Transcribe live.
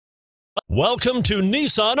Welcome to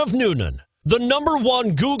Nissan of Newnan, the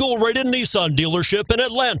 #1 Google-rated Nissan dealership in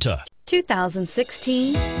Atlanta.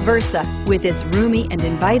 2016 Versa. With its roomy and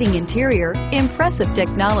inviting interior, impressive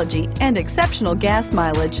technology, and exceptional gas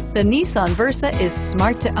mileage, the Nissan Versa is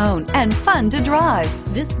smart to own and fun to drive.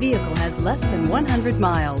 This vehicle has less than 100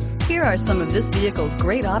 miles. Here are some of this vehicle's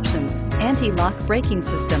great options: anti-lock braking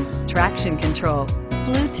system, traction control,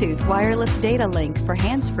 Bluetooth wireless data link for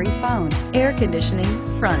hands-free phone, air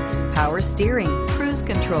conditioning, front, power steering, cruise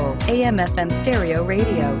control, AM/FM stereo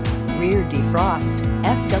radio, rear defrost,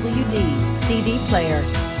 FWD, CD player.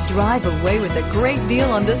 Drive away with a great deal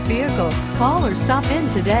on this vehicle. Call or stop in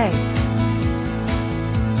today.